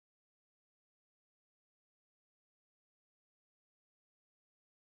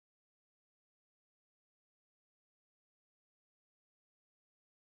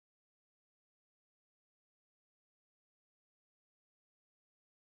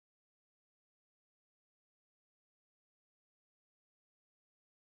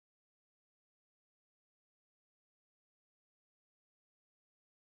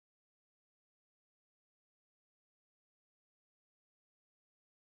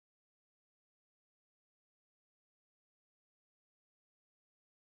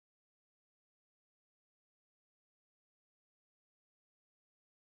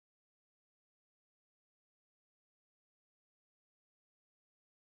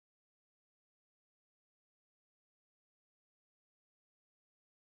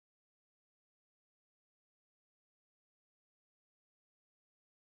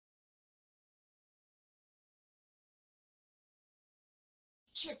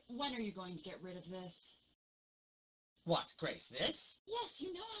Chip, when are you going to get rid of this? What, Grace, this? Yes,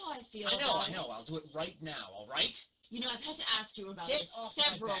 you know how I feel I about know. it. I'll do it right now, all right? You know, I've had to ask you about Get this off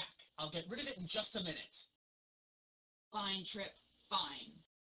several... my back. I'll get rid of it in just a minute. Fine, Trip, fine.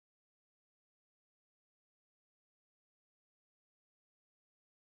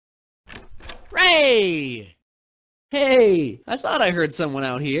 Ray! Hey, I thought I heard someone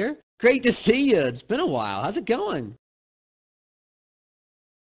out here. Great to see you. It's been a while. How's it going?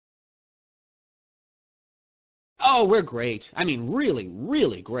 Oh, we're great. I mean, really,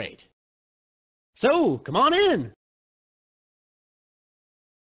 really great. So, come on in.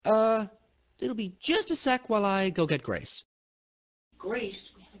 It'll be just a sec while I go get Grace. Grace,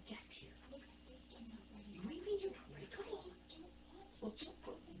 we have a guest here. Look at this. I'm not ready. What do you mean you're not ready? Come on. Well, just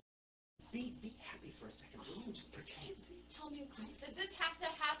be happy for a second. Will you just pretend? Please tell me why. Does this have to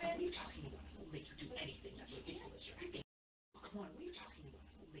happen? What are you talking about? It won't make you do anything. That's ridiculous. You're acting. Come on, what are you talking about?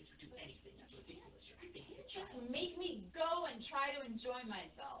 It won't make you do anything. That's ridiculous. You're acting like a Just child. make me go and try to enjoy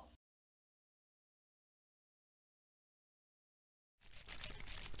myself.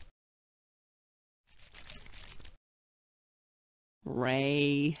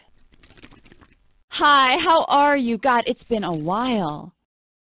 Ray. Hi, how are you? God, it's been a while.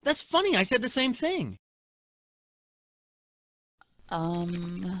 That's funny. I said the same thing.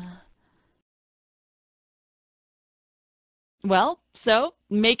 Well, so,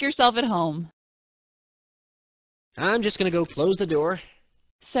 make yourself at home. I'm just gonna go close the door.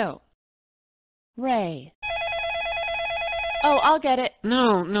 So, Ray. Oh, I'll get it.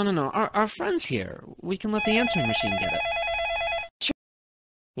 No. Our friend's here. We can let the answering machine get it.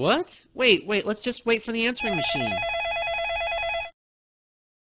 What? Wait, let's just wait for the answering machine.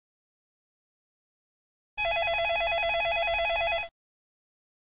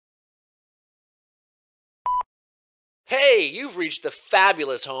 Hey, you've reached the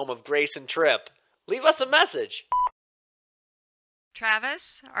fabulous home of Grace and Trip. Leave us a message.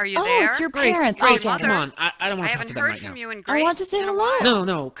 Travis, are you Oh, there? it's your Grace, parents. Grace, I'll Mother. come on. I don't I want to talk haven't to them heard right from now. you and I Grace want to say in a hello. while.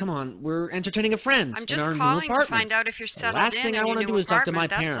 No, come on. We're entertaining a friend I'm in just our new calling to apartment. find out if you're The settled last in thing I your want to new do is talk to my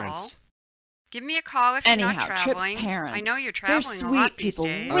apartment, that's parents. all. Give me a call if you're not Anyhow, Trip's traveling. parents. I know you're They're traveling a sweet lot these people,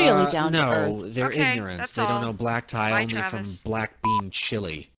 days. really down to no, earth. they're Okay, ignorant. that's They don't all. know black tie Bye, only Travis. from black bean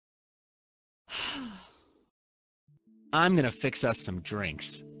chili. I'm gonna fix us some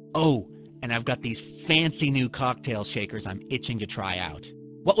drinks. Oh, and I've got these fancy new cocktail shakers I'm itching to try out.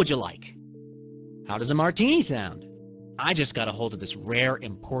 What would you like? How does a martini sound? I just got a hold of this rare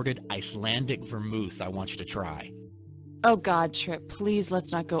imported Icelandic vermouth I want you to try. Oh God, Trip, please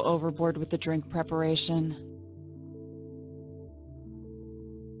let's not go overboard with the drink preparation.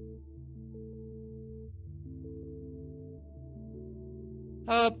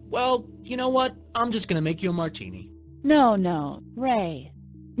 Well, you know what? I'm just gonna make you a martini. No, Ray.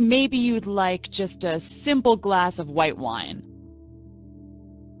 Maybe you'd like just a simple glass of white wine.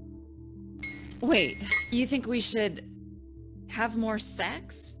 Wait, you think we should have more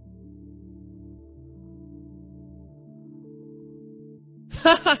sex?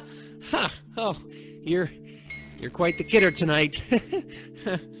 Ha ha! Oh, you're quite the kidder tonight.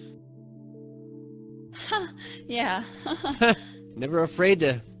 Yeah. Never afraid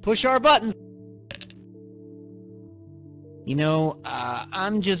to push our buttons. You know,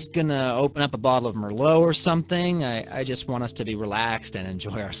 I'm just gonna open up a bottle of Merlot or something. I just want us to be relaxed and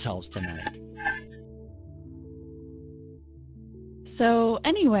enjoy ourselves tonight. So,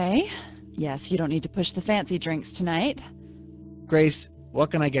 anyway, yes, you don't need to push the fancy drinks tonight. Grace,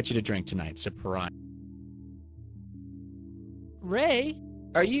 what can I get you to drink tonight, Surprise? Ray,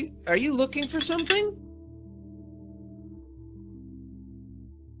 are you looking for something?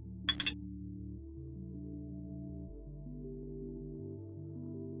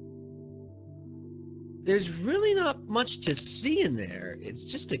 There's really not much to see in there. It's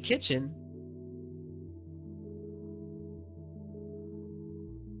just a kitchen.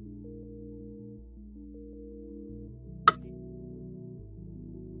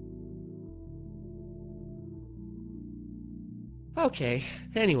 Okay,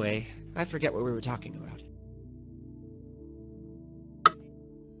 anyway, I forget what we were talking about.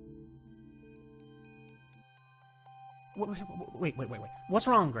 Wait. What's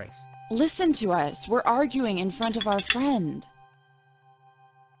wrong, Grace? Listen to us. We're arguing in front of our friend.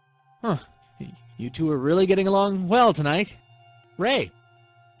 Huh. You two are really getting along well tonight. Ray,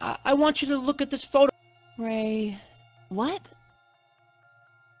 I want you to look at this photo. Ray, what?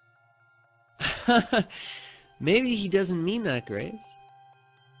 Maybe he doesn't mean that, Grace.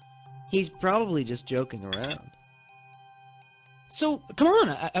 He's probably just joking around. So, come on,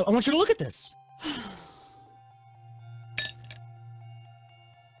 I want you to look at this.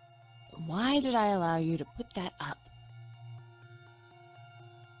 Why did I allow you to put that up?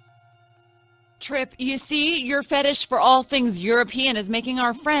 Trip, you see, your fetish for all things European is making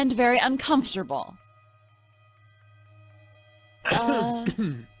our friend very uncomfortable.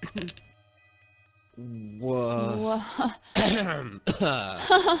 Whoa.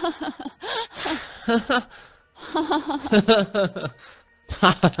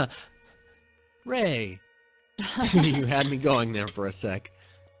 Ray, you had me going there for a sec.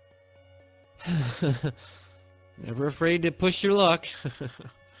 Never afraid to push your luck.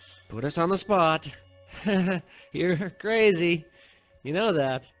 Put us on the spot. You're crazy. You know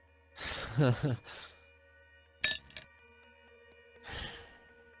that.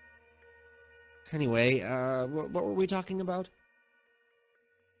 Anyway, what were we talking about?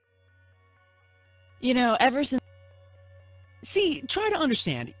 You know, ever since... See, try to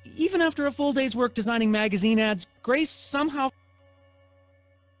understand. Even after a full day's work designing magazine ads, Grace somehow...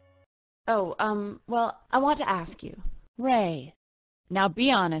 Oh, well, I want to ask you. Ray, now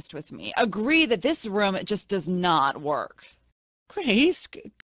be honest with me. Agree that this room just does not work. Grace?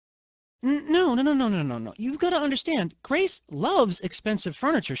 No. You've got to understand. Grace loves expensive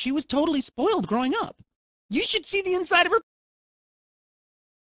furniture. She was totally spoiled growing up. You should see the inside of her...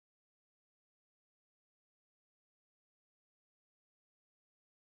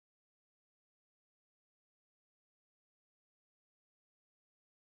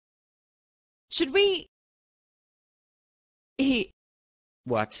 Should we...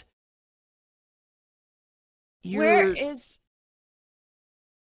 What? Where is...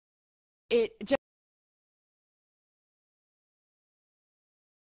 it just...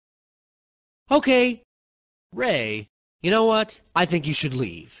 Okay. Ray, you know what? I think you should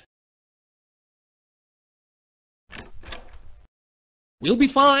leave. We'll be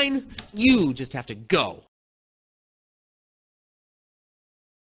fine. You just have to go.